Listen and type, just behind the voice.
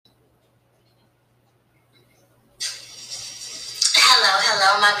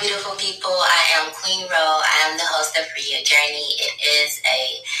my beautiful people. I am Queen Ro. I am the host of Free Your Journey. It is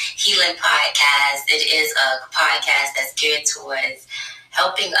a healing podcast. It is a podcast that's geared towards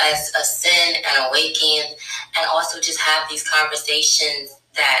helping us ascend and awaken, and also just have these conversations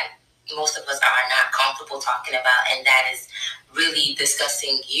that most of us are not comfortable talking about, and that is really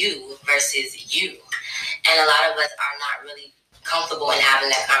discussing you versus you. And a lot of us are not really comfortable in having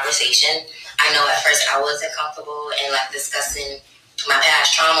that conversation. I know at first I wasn't comfortable in discussing my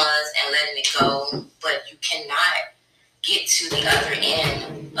past traumas and letting it go, but you cannot get to the other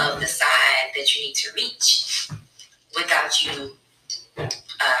end of the side that you need to reach without you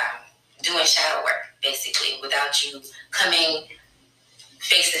doing shadow work, basically, without you coming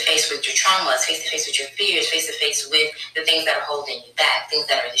face to face with your traumas, face to face with your fears, face to face with the things that are holding you back, things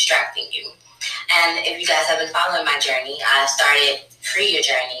that are distracting you. And if you guys have been following my journey, I started Free Your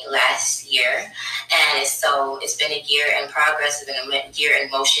Journey last year. And it's been a year in progress. It's been a year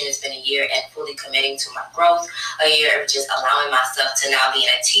in motion. It's been a year in fully committing to my growth. A year of just allowing myself to now be in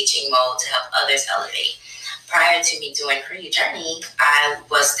a teaching mode to help others elevate. Prior to me doing Free Your Journey, I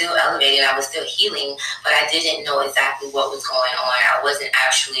was still elevating. I was still healing, but I didn't know exactly what was going on. I wasn't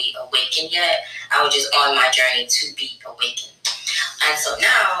actually awakened yet. I was just on my journey to be awakened. And so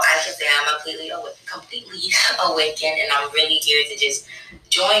now I can say I'm completely awakened, and I'm really here to just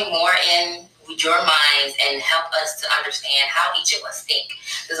join more in with your minds and help us to understand how each of us think.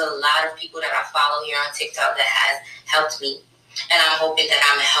 There's a lot of people that I follow here on TikTok that has helped me, and I'm hoping that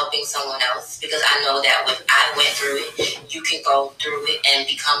I'm helping someone else, because I know that when I went through it, you can go through it and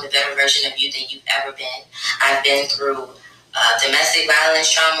become the better version of you than you've ever been. I've been through domestic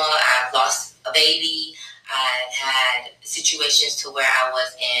violence trauma. I've lost a baby. I've had situations to where I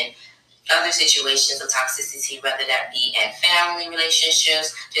was in other situations of toxicity, whether that be in family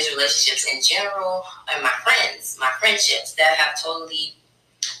relationships, just relationships in general, and my friendships that have totally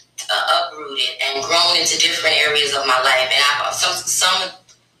uprooted and grown into different areas of my life. And I've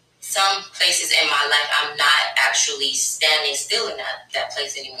some places in my life I'm not actually standing still in that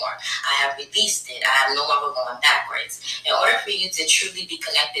place anymore. I have released it. I am no longer going backwards. In order for you to truly be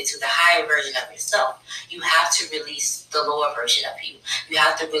connected to the higher version of yourself, you have to release the lower version of you. You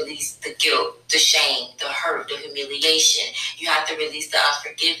have to release the guilt, the shame, the hurt, the humiliation. You have to release the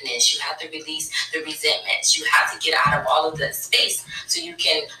unforgiveness. You have to release the resentments. You have to get out of all of the space so you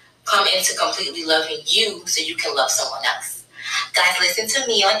can come into completely loving you, so you can love someone else. Guys, listen to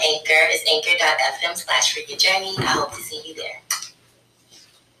me on Anchor. It's anchor.fm/freakyjourney. I hope to see you there.